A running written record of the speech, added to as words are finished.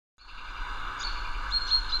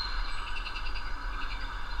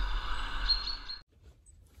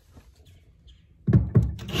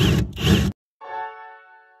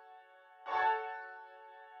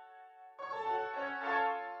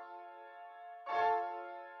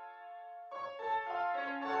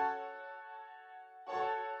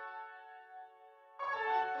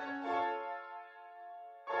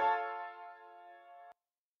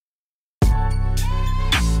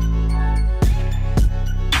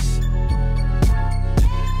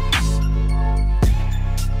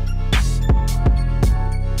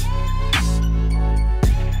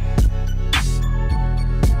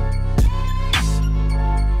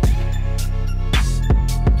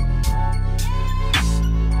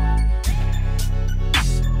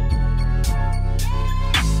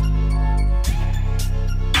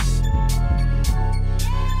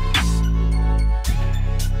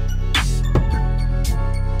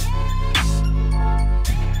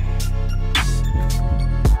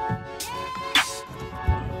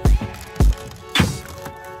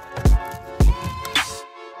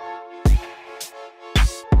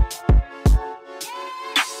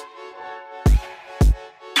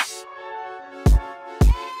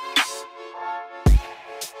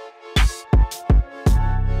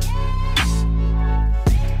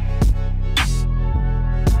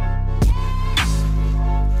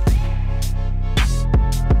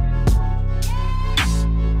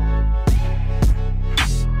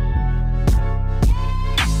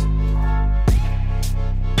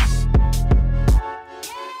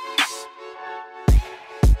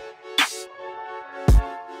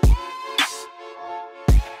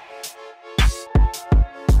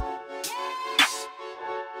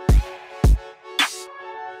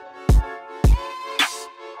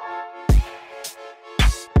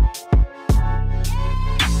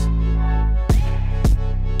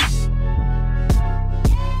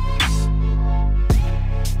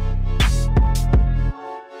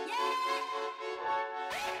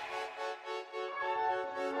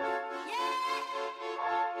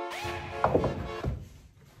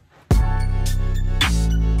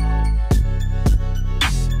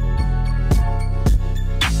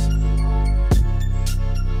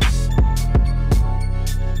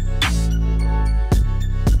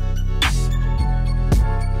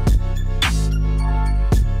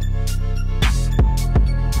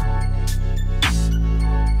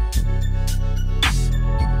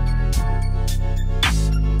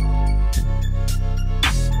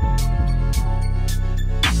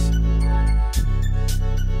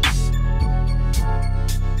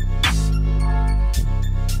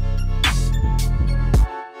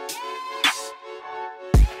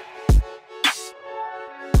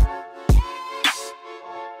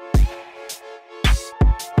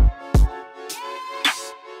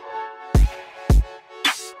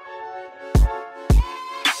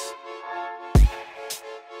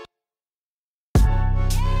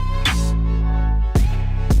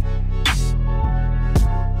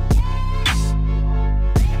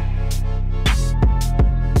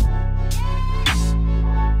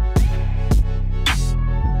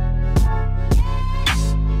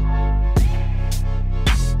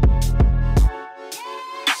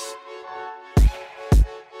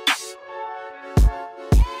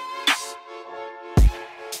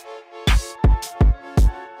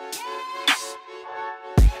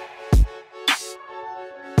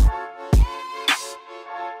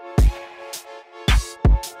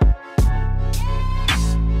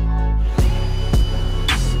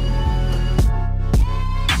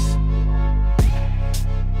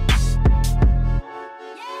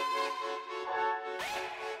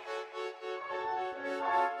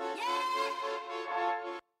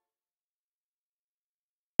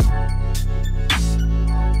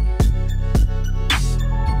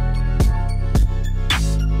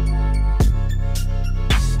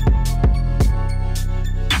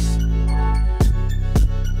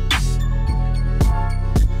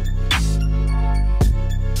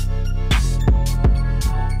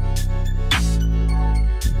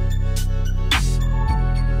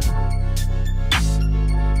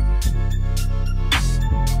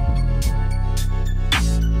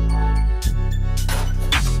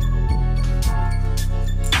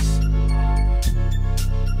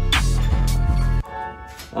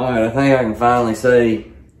Alright, I think I can finally say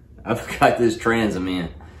I've got this transom in.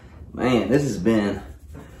 Man, this has been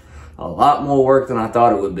a lot more work than I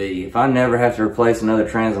thought it would be. If I never have to replace another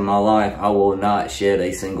transom in my life, I will not shed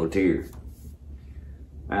a single tear.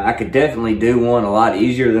 I could definitely do one a lot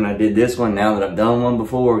easier than I did this one now that I've done one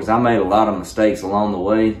before, because I made a lot of mistakes along the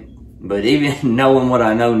way. But even knowing what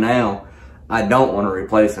I know now, I don't want to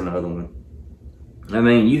replace another one. I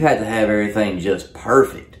mean, you have to have everything just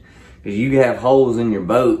perfect, because you have holes in your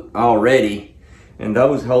boat already, and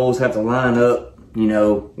those holes have to line up, you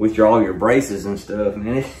know, with all your braces and stuff.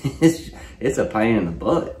 Man, it's a pain in the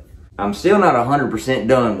butt. I'm still not 100%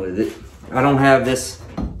 done with it. I don't have this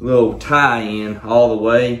little tie-in all the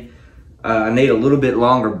way. I need a little bit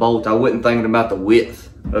longer bolt. I wasn't thinking about the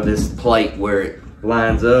width of this plate where it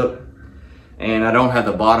lines up, and I don't have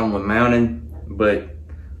the bottom one mounted, but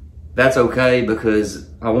that's okay because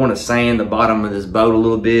I want to sand the bottom of this boat a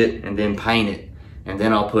little bit and then paint it, and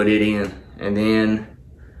then I'll put it in. And then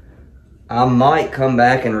I might come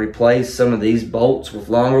back and replace some of these bolts with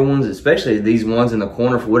longer ones, especially these ones in the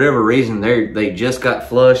corner. For whatever reason, they just got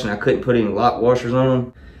flush and I couldn't put any lock washers on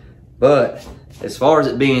them. But as far as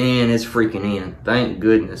it being in, it's freaking in. Thank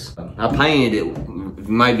goodness. I painted it, you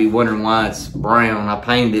might be wondering why it's brown. I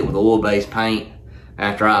painted it with oil-based paint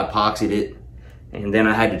after I epoxied it. And then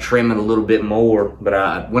I had to trim it a little bit more, but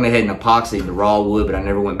I went ahead and epoxied the raw wood, but I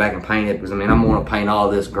never went back and painted it because, I mean, I'm going to paint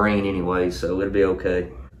all this green anyway, so it'll be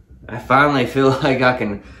okay. I finally feel like I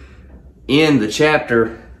can end the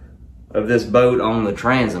chapter of this boat on the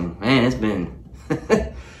transom. Man, it's been,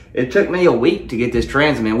 it took me a week to get this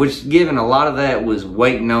transom in, which, given a lot of that was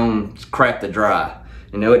waiting on crap to dry.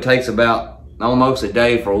 You know, it takes about almost a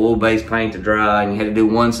day for oil-based paint to dry, and you had to do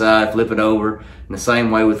one side, flip it over, and the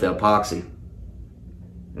same way with the epoxy.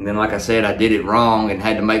 And then, like I said, I did it wrong and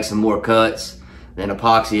had to make some more cuts, then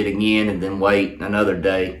epoxy it again, and then wait another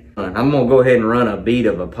day. I'm gonna go ahead and run a bead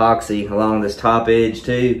of epoxy along this top edge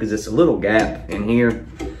too, because it's a little gap in here.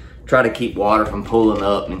 Try to keep water from pulling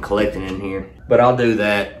up and collecting in here. But I'll do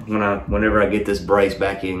that whenever I get this brace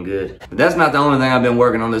back in good. But that's not the only thing I've been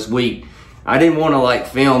working on this week. I didn't want to like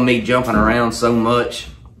film me jumping around so much.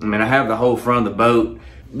 I mean, I have the whole front of the boat,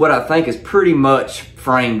 what I think is pretty much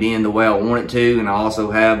framed in the way I want it to, and I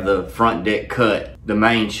also have the front deck cut, the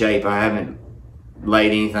main shape. I haven't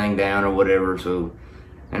laid anything down or whatever, so,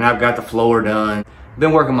 and I've got the floor done.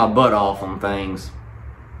 Been working my butt off on things,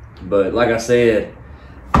 but like I said,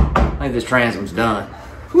 I think this transom's done.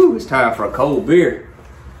 Whew, it's time for a cold beer.